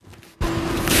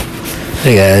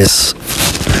Hey guys.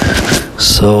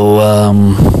 So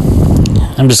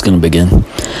I'm just gonna begin.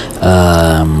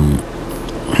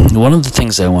 One of the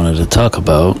things I wanted to talk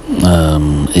about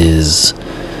is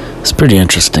it's pretty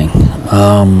interesting.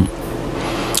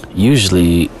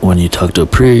 Usually when you talk to a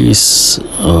priest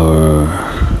or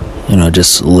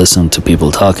just listen to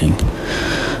people talking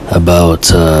about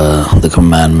the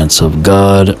commandments of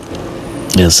God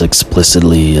as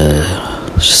explicitly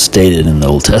stated in the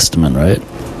Old Testament, right?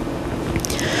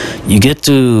 You get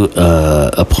to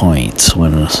a point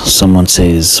when someone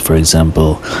says, for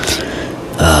example,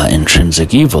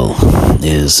 intrinsic evil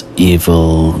is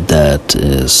evil that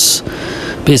is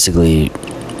basically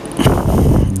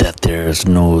that there's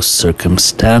no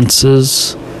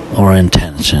circumstances or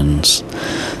intentions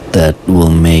that will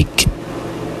make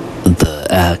the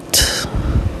act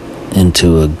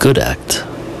into a good act.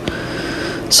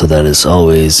 So that is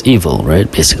always evil,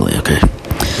 right? Basically, okay.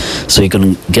 So you're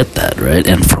going to get that, right?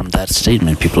 And from that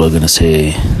statement, people are going to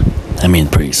say,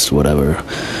 priests, whatever,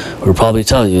 will probably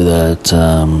tell you that,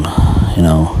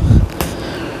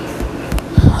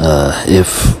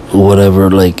 if whatever,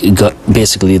 God,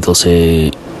 basically they'll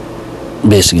say,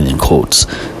 basically in quotes,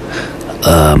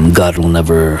 God will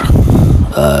never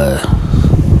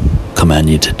command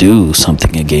you to do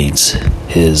something against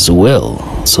his will.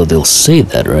 So they'll say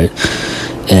that, right?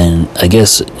 And I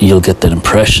guess you'll get that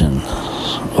impression,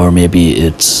 or maybe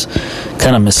it's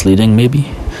kind of misleading,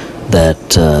 maybe, that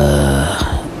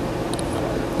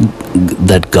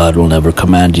that God will never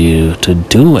command you to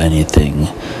do anything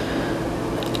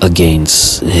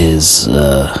against his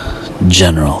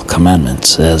general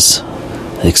commandments as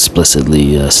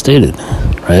explicitly stated,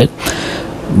 right?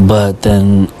 But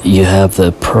then you have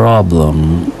the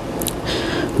problem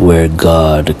where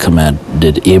God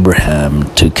commanded Abraham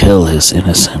to kill his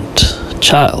innocent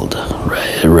child,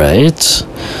 right?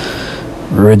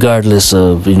 Regardless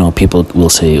of, people will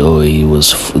say,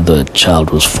 the child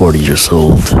was 40 years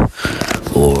old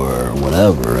or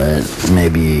whatever, right?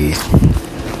 Maybe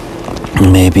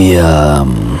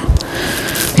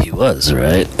he was,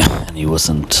 right? And he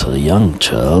wasn't a young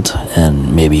child,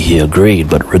 and maybe he agreed,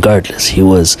 but regardless, he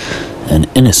was an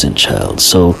innocent child,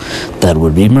 so that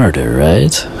would be murder,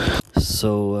 right?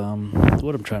 So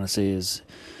what I'm trying to say is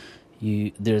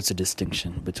there's a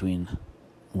distinction between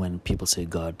when people say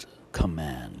God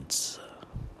commands,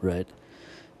 right,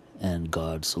 and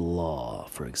God's law,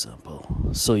 for example.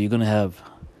 So you're going to have,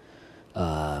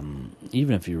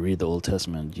 even if you read the Old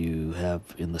Testament, you have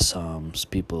in the Psalms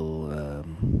people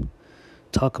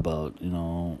talk about,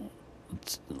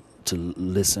 to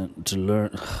listen, to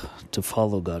learn, to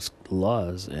follow God's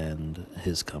laws and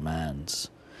his commands.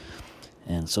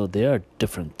 And so they are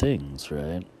different things,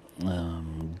 right?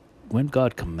 When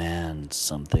God commands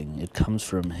something, it comes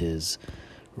from his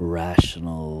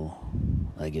rational,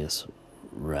 I guess,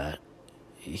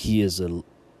 he is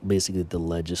basically the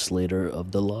legislator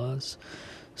of the laws.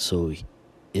 So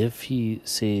if he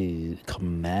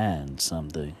commands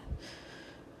something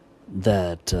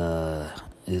that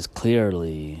is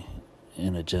clearly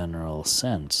in a general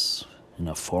sense, in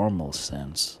a formal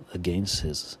sense, against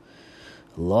his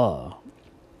law,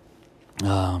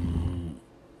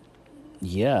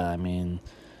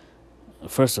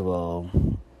 first of all,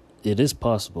 it is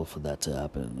possible for that to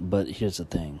happen, but here's the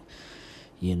thing.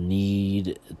 You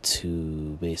need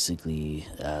to basically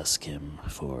ask him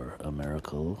for a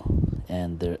miracle,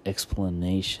 and the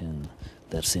explanation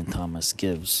that St. Thomas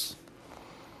gives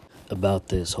about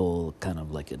this whole kind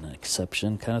of like an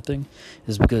exception kind of thing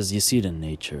is because you see it in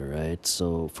nature, right?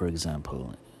 So, for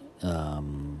example,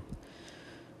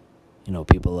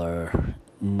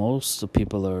 most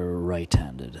people are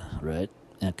right-handed, right?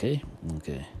 Okay.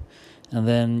 And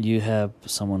then you have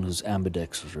someone who's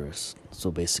ambidextrous,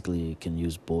 so basically you can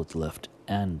use both left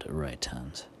and right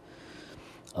hand.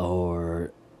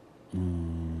 Or,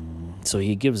 so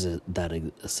he gives that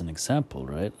as an example,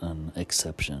 right? An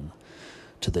exception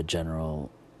to the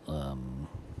general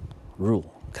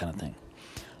rule kind of thing.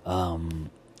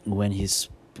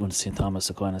 When St. Thomas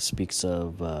Aquinas speaks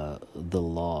of the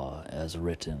law as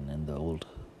written in the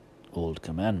old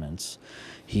commandments,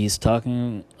 he's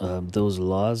talking, those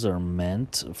laws are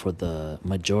meant for the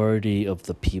majority of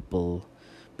the people,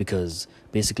 because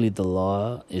basically the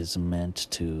law is meant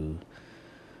to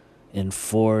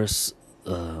enforce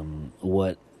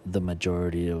what the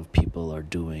majority of people are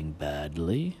doing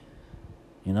badly.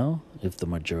 If the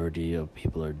majority of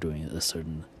people are doing a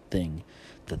certain thing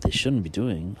that they shouldn't be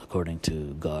doing according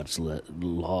to God's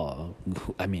law,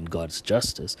 God's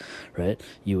justice, right?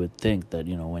 You would think that,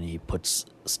 when he puts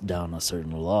down a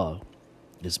certain law,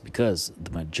 it's because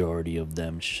the majority of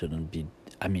them shouldn't be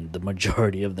I mean, the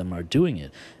majority of them are doing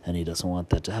it, and he doesn't want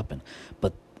that to happen.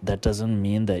 But that doesn't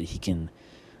mean that he can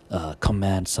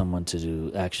command someone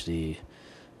to actually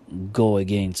go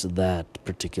against that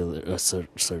particular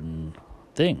certain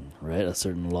thing, right? A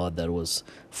certain law that was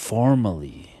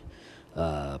formally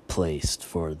placed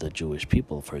for the Jewish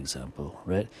people, for example,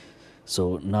 right?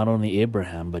 So not only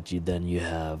Abraham, but then you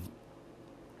have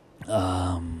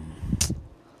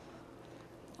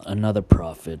another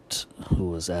prophet who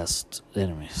was asked.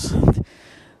 Anyways,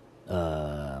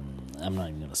 I'm not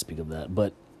even going to speak of that,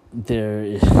 but there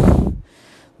is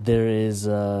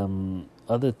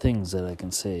other things that I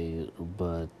can say,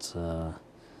 but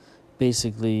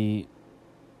basically,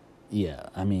 yeah,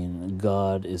 I mean,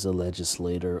 God is a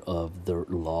legislator of the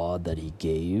law that he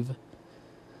gave,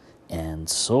 and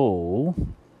so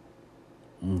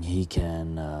he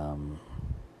can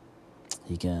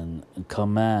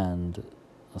command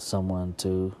someone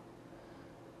to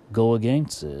go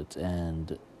against it,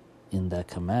 and in that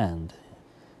command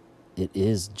it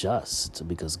is just,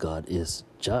 because God is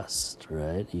just,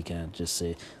 right? You can't just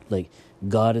say, like,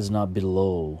 God is not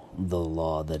below the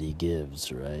law that he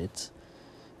gives, right?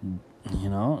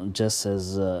 Just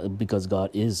as because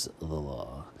God is the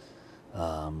law,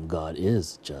 God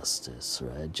is justice,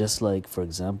 right? Just like, for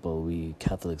example, we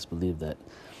Catholics believe that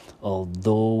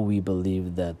although we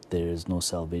believe that there is no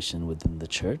salvation within the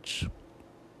church,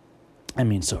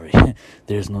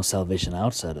 there's no salvation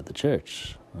outside of the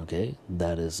church, okay?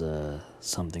 That is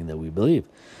something that we believe.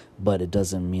 But it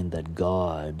doesn't mean that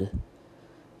God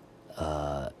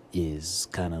is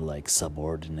kind of like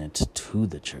subordinate to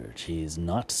the church. He is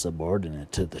not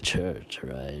subordinate to the church,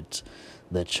 right?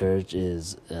 The church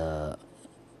is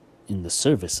in the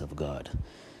service of God.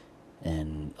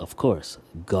 And of course,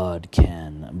 God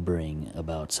can bring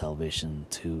about salvation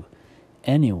to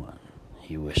anyone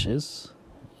he wishes,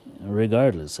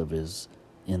 regardless of his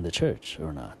in the church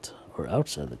or not, or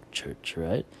outside the church,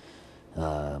 right?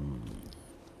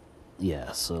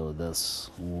 So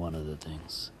that's one of the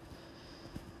things.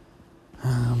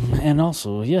 And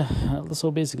also, so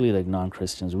basically, like,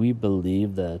 non-Christians, we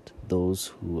believe that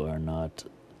those who are not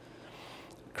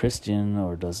Christian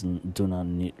or do not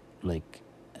need, like,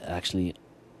 actually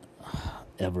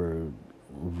ever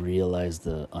realize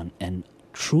and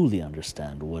truly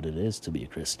understand what it is to be a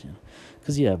Christian,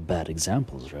 because you have bad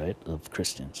examples, right, of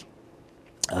Christians.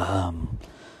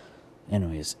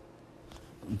 Anyways,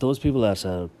 those people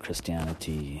outside of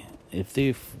Christianity, if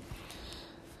they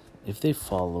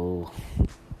follow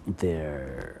if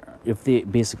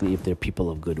they're people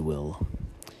of goodwill,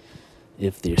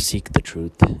 if they seek the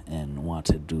truth and want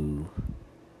to do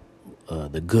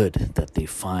the good that they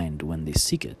find when they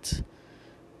seek it,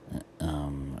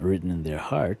 written in their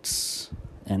hearts,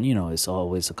 and it's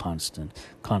always a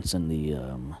constantly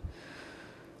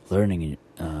learning,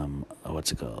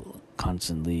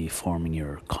 constantly forming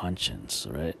your conscience,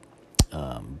 right?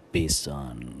 Based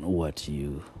on what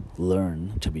you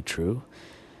learn to be true,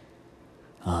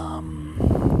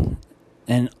 and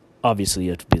obviously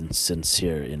you have to be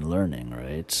sincere in learning,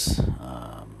 right?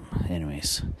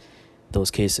 Anyways,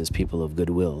 those cases, people of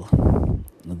goodwill,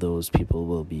 those people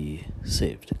will be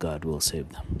saved. God will save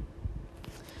them.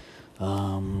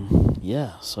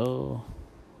 So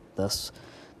that's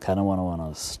kind of what I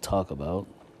want to talk about.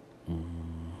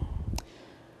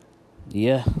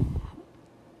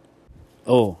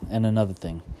 Oh, and another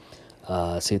thing,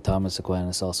 St. Thomas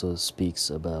Aquinas also speaks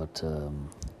about,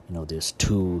 there's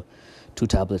two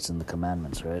tablets in the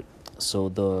commandments, right? So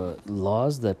the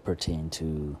laws that pertain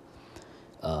to,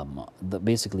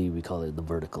 basically we call it the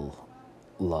vertical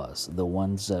laws, the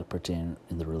ones that pertain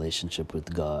in the relationship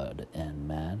with God and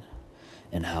man,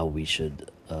 and how we should,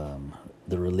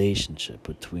 the relationship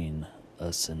between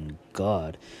us and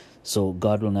God. So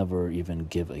God will never even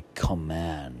give a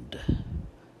command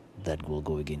that will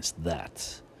go against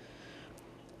that.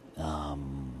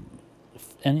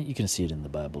 And you can see it in the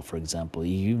Bible. For example,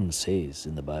 he even says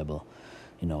in the Bible,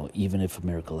 even if a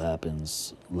miracle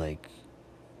happens, like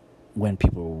when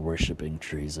people were worshiping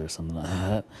trees or something like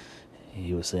that,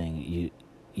 he was saying,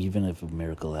 even if a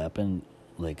miracle happened,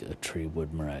 like a tree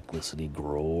would miraculously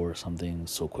grow or something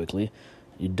so quickly,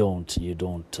 you don't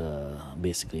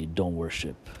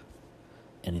worship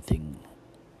anything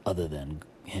other than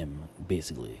him,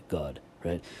 basically God,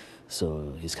 right?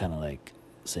 So he's kind of like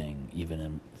saying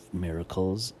even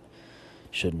miracles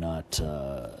should not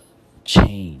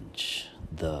change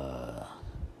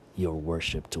your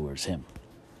worship towards him.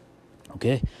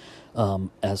 Okay.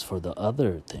 As for the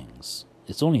other things,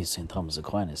 it's only St. Thomas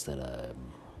Aquinas that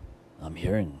I'm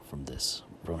hearing from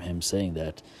him saying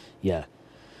that,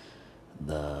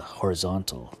 the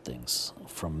horizontal things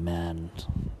from man,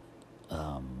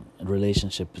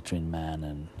 relationship between man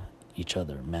and each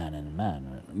other, man and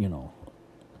man,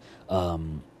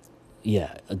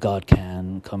 yeah, God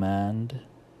can command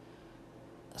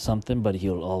something, but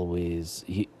he'll always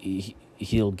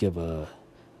he'll give a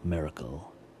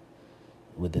miracle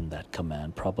within that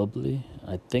command, probably.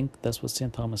 I think that's what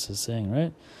St. Thomas is saying,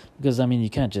 right? Because you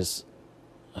can't just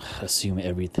assume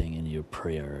everything in your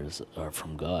prayers are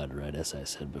from God, right? As I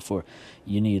said before,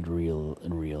 you need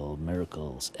real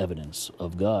miracles, evidence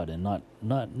of God, and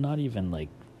not even like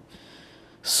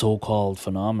so-called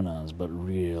phenomena, but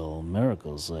real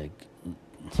miracles, like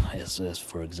as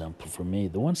for example, for me,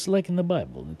 the ones like in the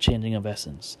Bible, the changing of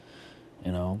essence.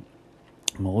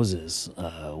 Moses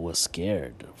was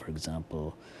scared, for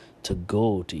example, to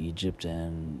go to Egypt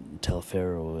and tell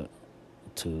Pharaoh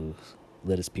to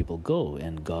let his people go,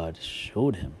 and God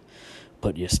showed him,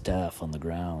 put your staff on the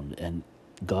ground, and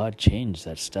God changed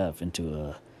that staff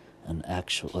into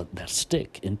that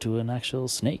stick into an actual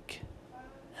snake,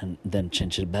 and then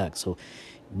changed it back. So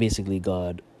basically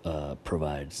God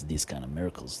provides these kind of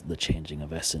miracles, the changing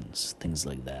of essence, things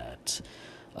like that,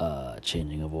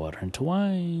 changing of water into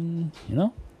wine,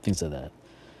 things like that.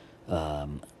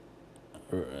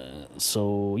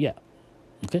 So yeah,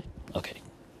 okay.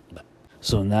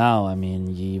 So now,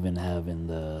 you even have in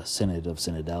the Synod of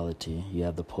Synodality, you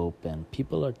have the Pope, and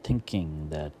people are thinking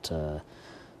that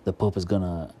the Pope is going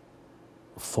to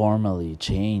formally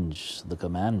change the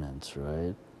commandments,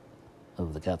 right,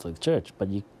 of the Catholic Church. But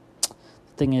the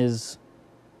thing is,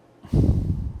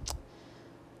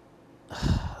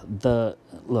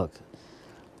 look,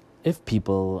 if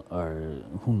people are,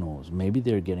 who knows, maybe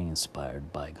they're getting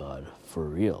inspired by God for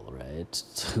real, right,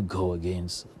 to go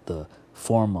against the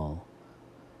formal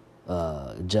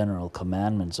general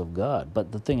commandments of God.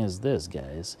 But the thing is this,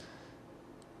 guys,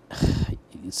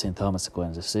 St. Thomas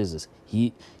Aquinas says this,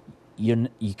 you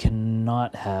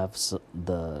cannot have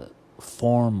the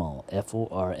formal,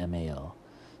 formal,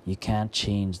 you can't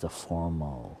change the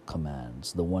formal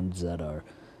commands, the ones that are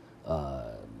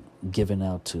given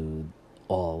out to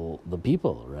all the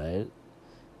people, right,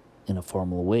 in a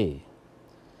formal way.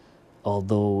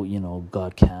 Although,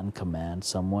 God can command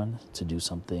someone to do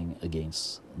something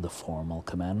against the formal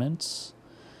commandments,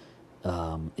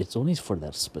 it's only for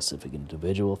that specific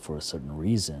individual for a certain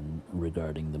reason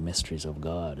regarding the mysteries of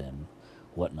God and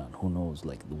whatnot. Who knows,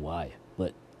 like, the why.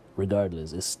 But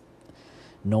regardless,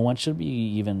 no one should be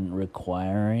even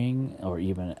requiring or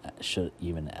should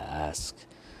even ask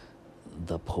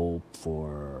the Pope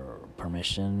for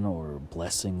permission or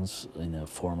blessings in a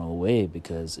formal way,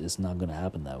 because it's not going to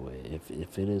happen that way.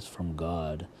 If it is from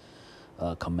God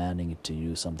commanding it to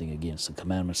do something against the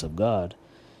commandments of God,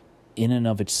 in and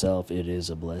of itself it is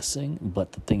a blessing.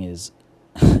 But the thing is,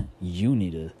 you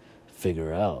need to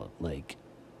figure out, like,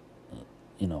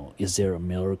 is there a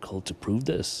miracle to prove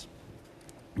this,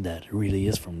 that it really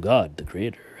is from God, the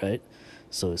Creator, right?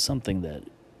 So it's something that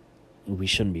we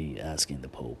shouldn't be asking the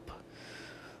Pope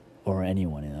or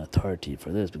anyone in authority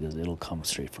for this, because it'll come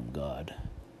straight from God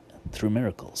through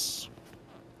miracles,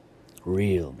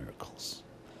 real miracles.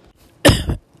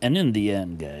 And in the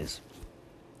end, guys,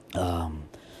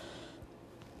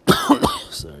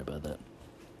 sorry about that.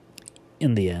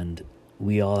 In the end,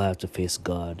 we all have to face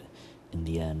God in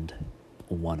the end,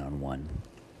 one-on-one.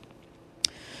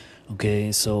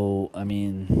 Okay, so,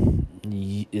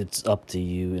 it's up to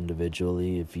you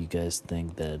individually. If you guys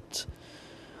think that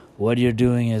what you're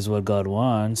doing is what God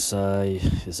wants,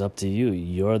 it's up to you.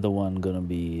 You're the one going to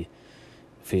be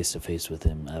face-to-face with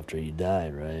Him after you die,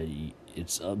 right?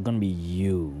 It's going to be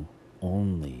you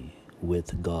only,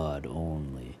 with God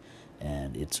only.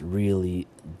 And it's really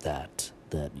that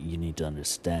you need to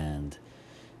understand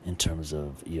in terms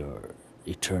of your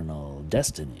eternal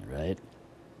destiny, right?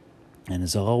 And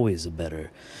it's always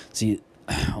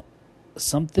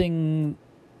something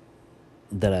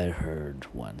that I heard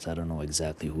once, I don't know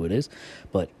exactly who it is,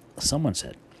 but someone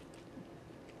said,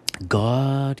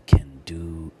 God can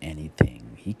do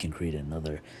anything. He can create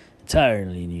another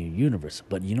entirely new universe.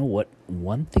 But you know what?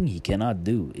 One thing He cannot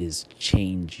do is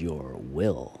change your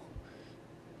will.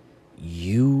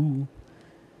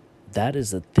 That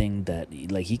is the thing that,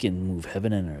 like, He can move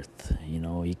heaven and earth.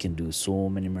 He can do so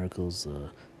many miracles,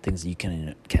 things you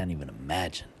can't even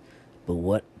imagine.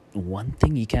 But one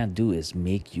thing He can't do is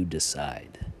make you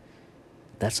decide.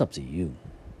 That's up to you,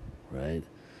 right?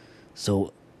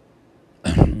 So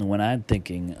when I'm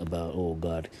thinking about, oh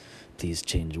God, please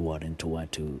change water into wine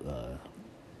to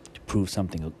prove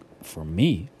something for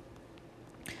me,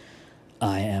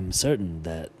 I am certain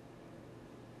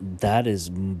that is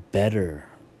better.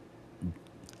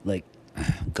 Like,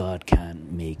 God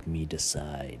can't make me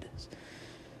decide.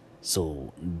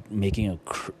 So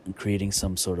creating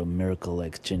some sort of miracle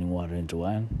like changing water into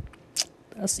wine,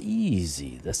 that's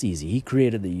easy. He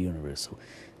created the universe. So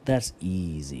that's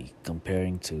easy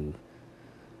comparing to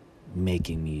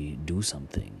making me do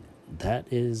something. That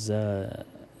is,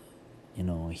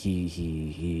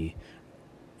 he.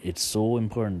 It's so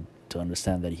important to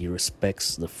understand that he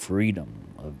respects the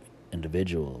freedom of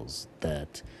individuals,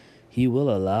 that he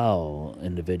will allow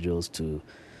individuals to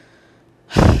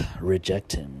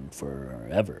reject him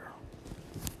forever.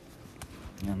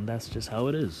 And that's just how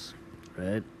it is,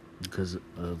 right? Because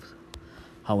of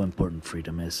how important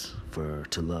freedom is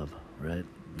to love, right?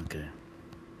 Okay.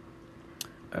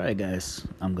 Alright, guys,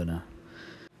 I'm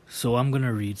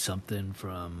gonna read something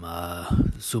from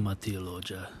Summa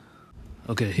Theologia.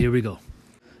 Okay, here we go.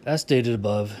 As stated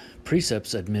above,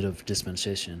 precepts admit of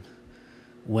dispensation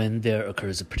when there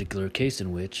occurs a particular case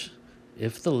in which,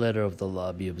 if the letter of the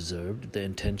law be observed, the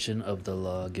intention of the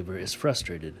lawgiver is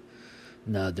frustrated.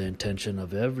 Now, the intention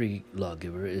of every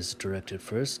lawgiver is directed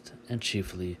first and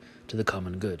chiefly to the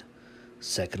common good,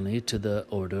 secondly to the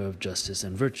order of justice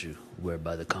and virtue,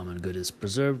 whereby the common good is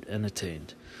preserved and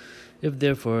attained. If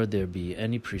therefore there be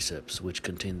any precepts which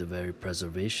contain the very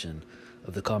preservation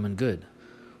of the common good,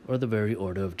 or the very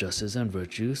order of justice and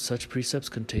virtue, such precepts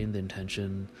contain the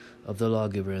intention of the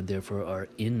lawgiver and therefore are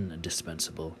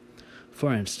indispensable.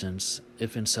 For instance,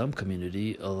 if in some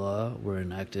community a law were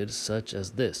enacted such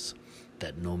as this,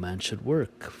 that no man should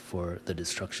work for the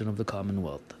destruction of the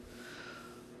commonwealth,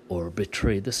 or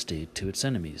betray the state to its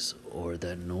enemies, or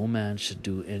that no man should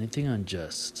do anything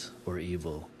unjust or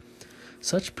evil,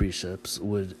 such precepts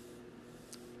would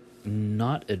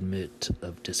not admit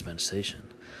of dispensation.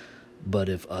 But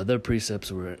if other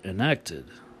precepts were enacted,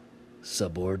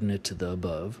 subordinate to the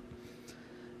above,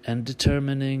 and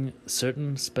determining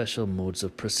certain special modes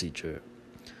of procedure,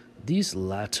 these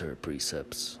latter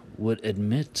precepts would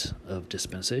admit of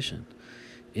dispensation,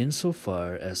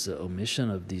 insofar as the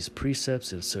omission of these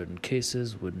precepts in certain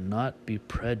cases would not be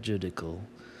prejudicial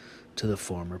to the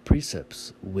former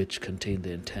precepts, which contain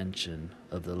the intention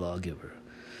of the lawgiver.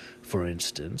 For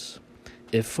instance,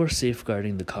 if for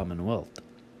safeguarding the commonwealth,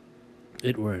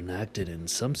 it were enacted in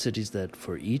some cities that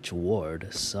for each ward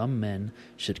some men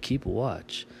should keep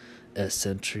watch as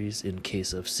sentries in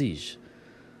case of siege,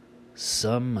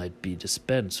 some might be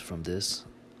dispensed from this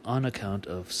on account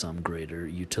of some greater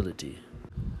utility.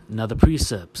 Now the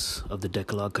precepts of the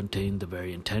Decalogue contain the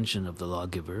very intention of the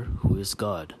lawgiver, who is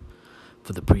God.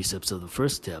 For the precepts of the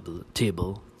first tablet,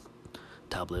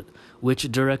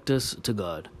 which direct us to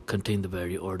God, contain the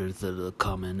very order to the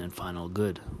common and final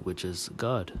good, which is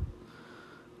God,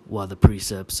 while the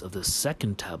precepts of the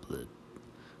second tablet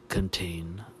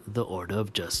contain the order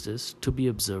of justice to be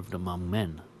observed among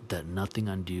men, that nothing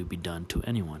undue be done to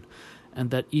anyone, and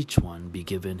that each one be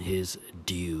given his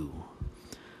due.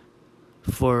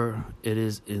 For it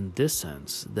is in this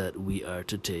sense that we are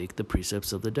to take the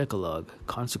precepts of the Decalogue.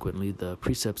 Consequently, the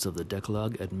precepts of the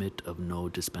Decalogue admit of no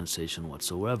dispensation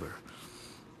whatsoever.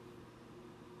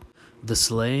 The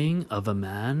slaying of a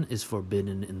man is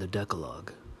forbidden in the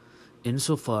Decalogue,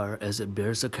 insofar as it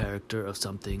bears the character of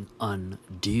something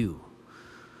undue.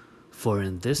 For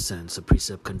in this sense a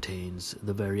precept contains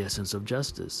the very essence of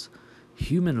justice.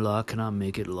 Human law cannot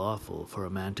make it lawful for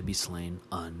a man to be slain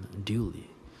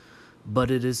unduly.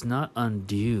 But it is not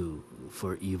undue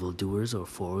for evildoers or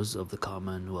foes of the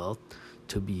commonwealth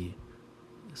to be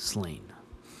slain.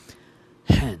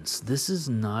 Hence, this is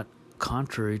not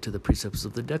contrary to the precepts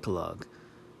of the Decalogue,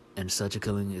 and such a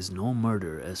killing is no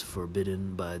murder as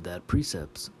forbidden by that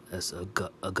precept, as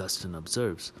Augustine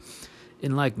observes.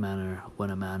 In like manner,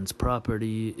 when a man's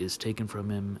property is taken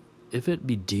from him, if it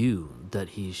be due that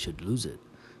he should lose it,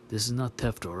 this is not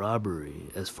theft or robbery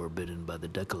as forbidden by the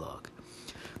Decalogue.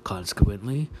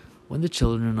 Consequently, when the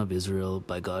children of Israel,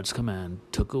 by God's command,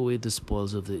 took away the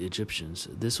spoils of the Egyptians,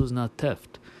 this was not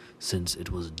theft, since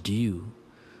it was due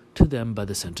to them by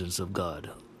the sentence of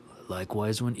God.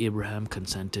 Likewise, when Abraham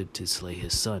consented to slay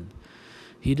his son,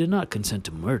 he did not consent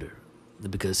to murder,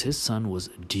 because his son was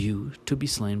due to be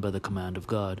slain by the command of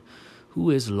God,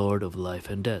 who is Lord of life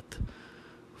and death.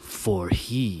 For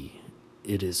he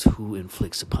it is who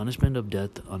inflicts the punishment of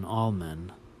death on all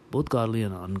men, both godly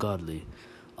and ungodly,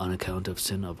 on account of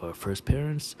sin of our first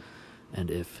parents.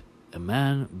 And if a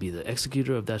man be the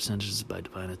executor of that sentence by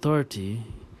divine authority,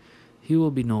 he will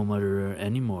be no murderer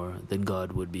any more than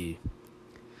God would be.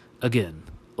 Again,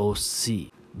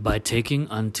 O.C., by taking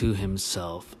unto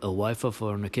himself a wife of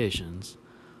fornications,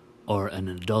 or an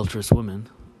adulterous woman,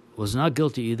 was not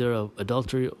guilty either of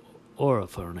adultery or of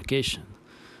fornication,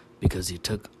 because he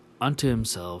took unto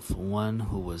himself one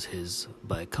who was his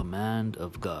by command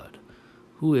of God,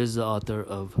 who is the author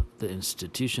of the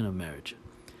institution of marriage.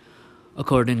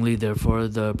 Accordingly, therefore,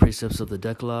 the precepts of the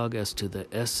Decalogue as to the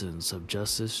essence of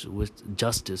justice with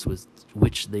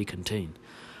which they contain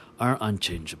are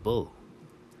unchangeable.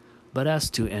 But as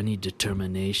to any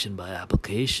determination by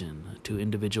application to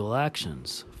individual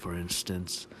actions, for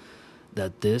instance,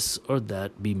 that this or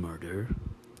that be murder,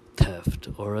 theft,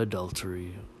 or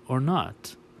adultery, or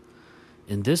not,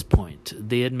 in this point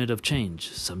they admit of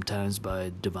change, sometimes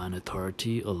by divine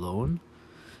authority alone,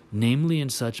 namely in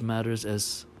such matters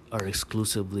as are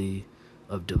exclusively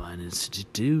of divine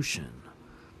institution,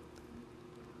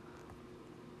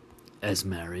 as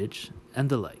marriage and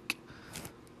the like.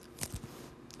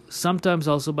 Sometimes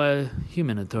also by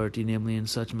human authority, namely in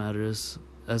such matters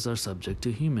as are subject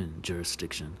to human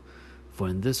jurisdiction. For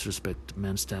in this respect,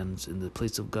 man stands in the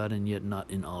place of God, and yet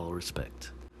not in all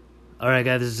respect. Alright,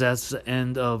 guys, that's the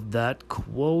end of that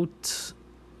quote.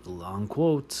 Long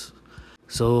quote.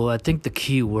 So I think the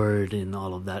key word in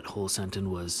all of that whole sentence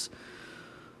was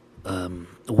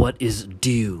what is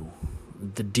due.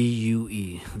 The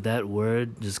D-U-E. That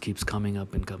word just keeps coming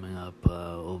up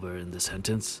over in the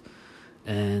sentence.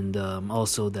 And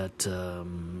also that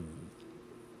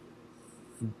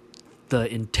the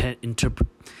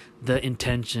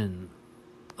intention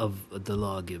of the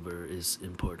lawgiver is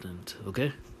important,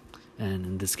 okay? And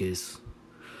in this case,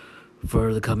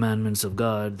 for the commandments of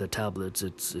God, the tablets,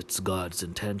 it's God's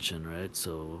intention, right?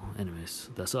 So, anyways,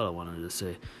 that's all I wanted to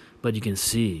say. But you can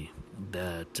see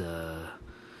that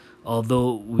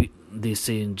although they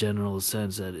say in general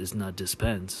sense that it's not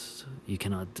dispensed,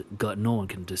 no one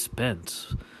can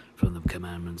dispense from the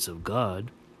commandments of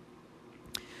God.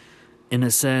 In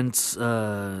a sense,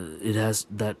 it has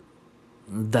that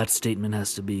statement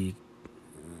has to be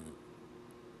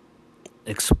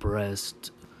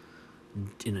expressed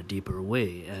in a deeper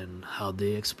way, and how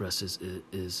they express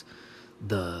is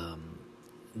the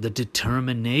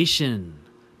determination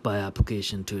by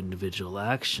application to individual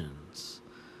actions.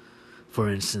 For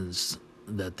instance,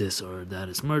 that this or that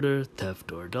is murder,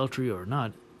 theft, or adultery, or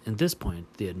not. In this point,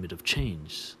 they admit of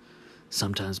change,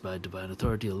 sometimes by divine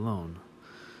authority alone,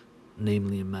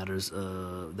 namely in matters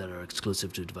that are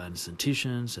exclusive to divine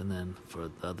institutions, and then for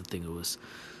the other thing it was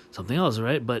something else,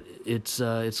 right? But it's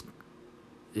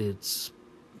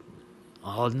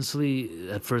honestly,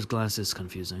 at first glance, it's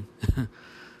confusing.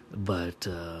 But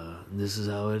this is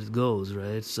how it goes,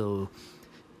 right? So,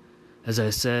 as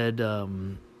I said,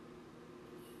 you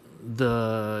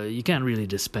can't really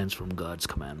dispense from God's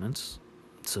commandments,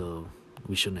 so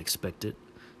we shouldn't expect it.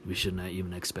 We shouldn't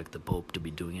even expect the Pope to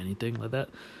be doing anything like that.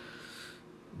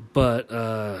 But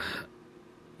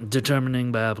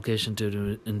determining by application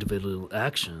to individual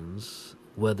actions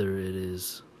whether it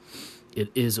is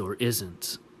or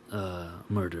isn't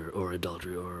murder or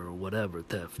adultery or whatever,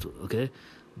 theft, okay?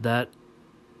 That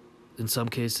in some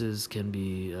cases can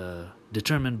be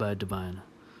determined by divine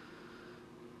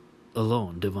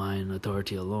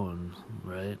authority alone,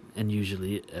 right? And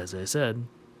usually, as I said,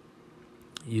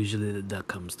 that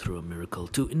comes through a miracle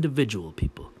to individual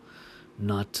people,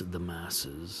 not the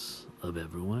masses of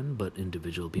everyone, but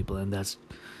individual people, and that's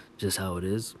just how it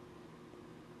is.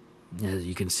 As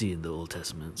you can see in the Old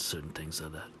Testament, certain things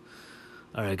like that.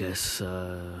 Alright, guys,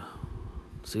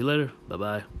 see you later.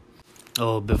 Bye-bye.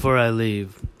 Oh, before I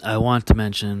leave, I want to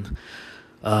mention,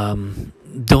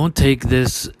 don't take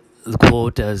this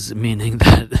quote as meaning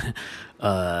that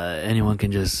anyone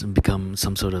can just become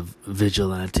some sort of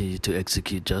vigilante to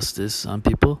execute justice on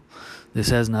people. This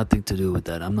has nothing to do with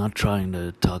that. I'm not trying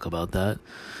to talk about that.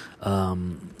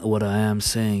 What I am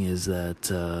saying is that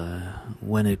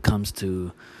when it comes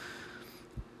to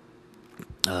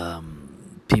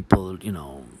people,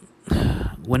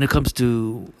 when it comes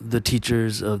to the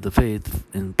teachers of the faith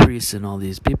and priests and all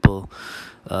these people,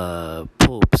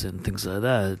 popes and things like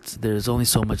that, there's only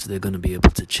so much they're going to be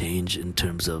able to change in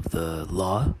terms of the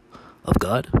law of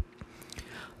God.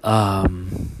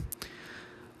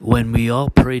 When we all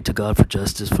pray to God for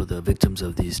justice for the victims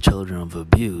of these children of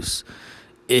abuse,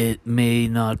 it may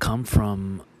not come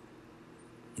from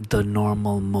the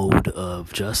normal mode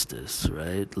of justice,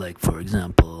 right? Like, for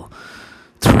example,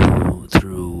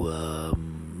 through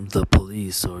the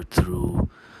police or through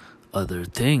other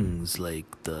things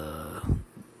like the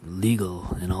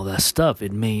legal and all that stuff.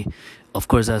 It may, of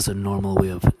course, that's a normal way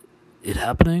of it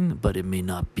happening, but it may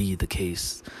not be the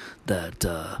case that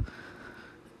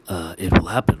it will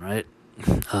happen, right?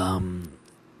 I'm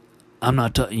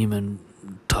not even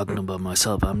talking about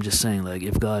myself. I'm just saying, like,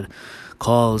 if God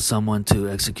calls someone to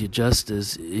execute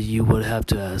justice, you would have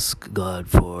to ask God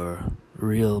for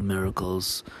real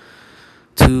miracles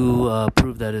to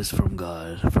prove that it's from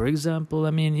God. For example,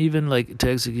 I mean, even like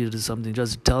to execute something,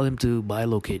 just tell him to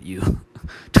bilocate you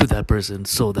to that person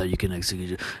so that you can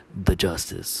execute the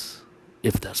justice,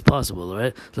 if that's possible,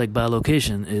 right? Like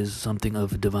bilocation is something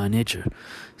of divine nature.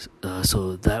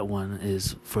 So that one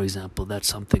is, for example, that's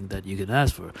something that you can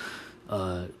ask for,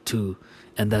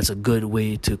 and that's a good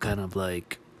way to kind of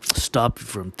like stop you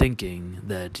from thinking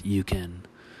that you can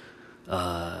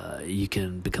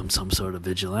become some sort of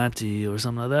vigilante or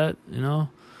something like that,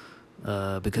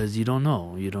 because you don't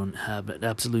know. You don't have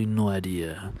absolutely no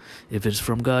idea. If it's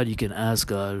from God, you can ask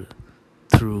God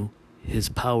through his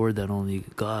power that only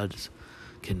God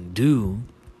can do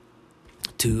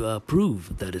to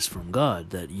prove that it's from God,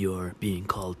 that you're being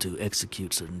called to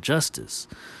execute certain justice,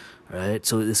 right?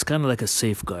 So it's kind of like a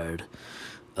safeguard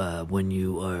when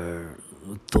you are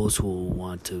those who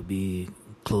want to be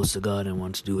close to God and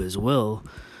want to do his will.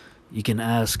 You can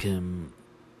ask him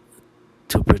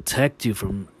to protect you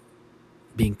from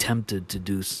being tempted to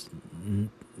do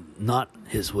not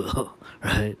his will,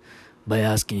 right? By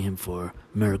asking him for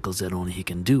miracles that only he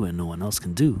can do and no one else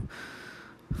can do,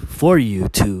 for you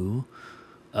to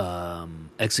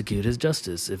execute his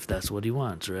justice, if that's what he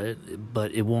wants, right?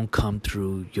 But it won't come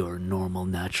through your normal,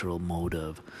 natural mode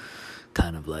of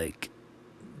kind of like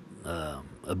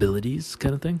abilities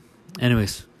kind of thing.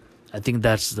 Anyways, I think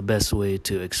that's the best way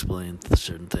to explain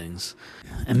certain things.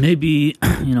 And maybe,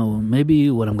 maybe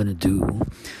what I'm going to do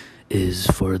is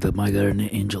for the My Guardian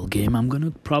Angel game, I'm going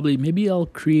to maybe I'll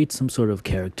create some sort of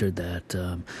character that,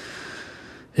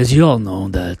 as you all know,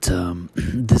 that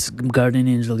this Guardian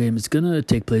Angel game is going to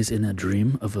take place in a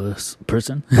dream of a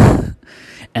person.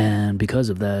 And because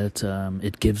of that,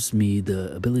 it gives me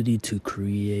the ability to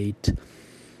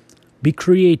be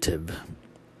creative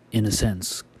in a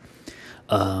sense.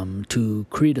 To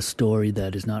create a story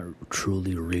that is not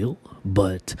truly real,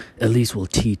 but at least will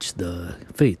teach the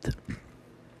faith.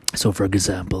 So, for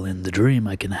example, in the dream,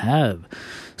 I can have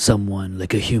someone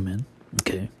like a human,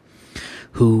 okay,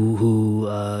 who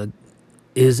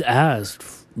is asked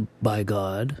by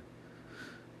God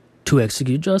to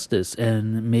execute justice,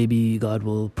 and maybe God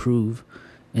will prove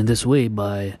in this way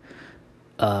by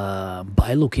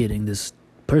locating this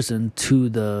person to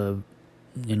the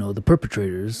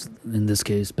perpetrators, in this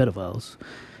case pedophiles,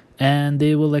 and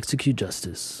they will execute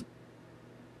justice.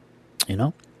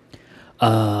 In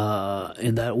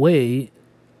that way,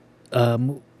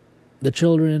 the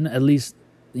children, at least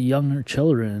the younger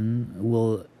children,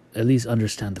 will at least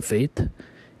understand the faith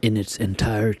in its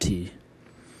entirety,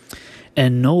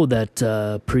 and know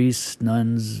that priests,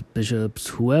 nuns, bishops,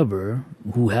 whoever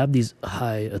who have these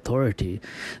high authority,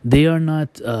 they are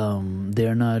not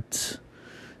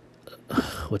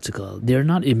they're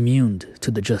not immune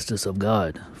to the justice of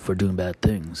God for doing bad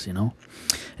things,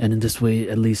 And in this way,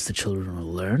 at least the children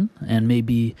will learn, and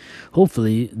maybe,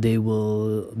 hopefully, they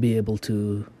will be able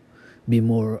to be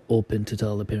more open to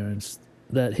tell the parents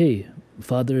that, hey,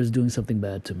 father is doing something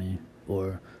bad to me,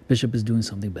 or bishop is doing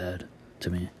something bad to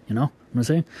me, you know what I'm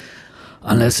saying?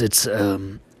 Unless it's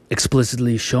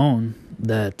explicitly shown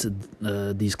that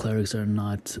these clerics are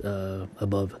not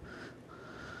above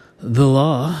the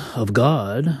law of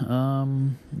God,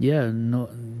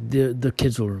 the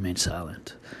kids will remain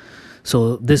silent.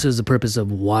 So this is the purpose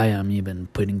of why I'm even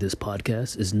putting this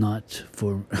podcast, is not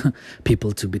for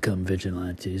people to become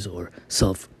vigilantes or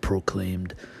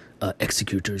self-proclaimed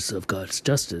executors of God's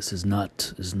justice. This is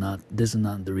not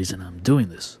the reason I'm doing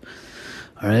this.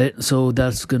 All right, so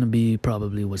that's going to be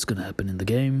probably what's going to happen in the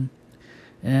game.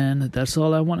 And that's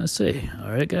all I want to say.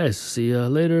 All right, guys, see you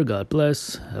later. God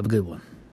bless. Have a good one.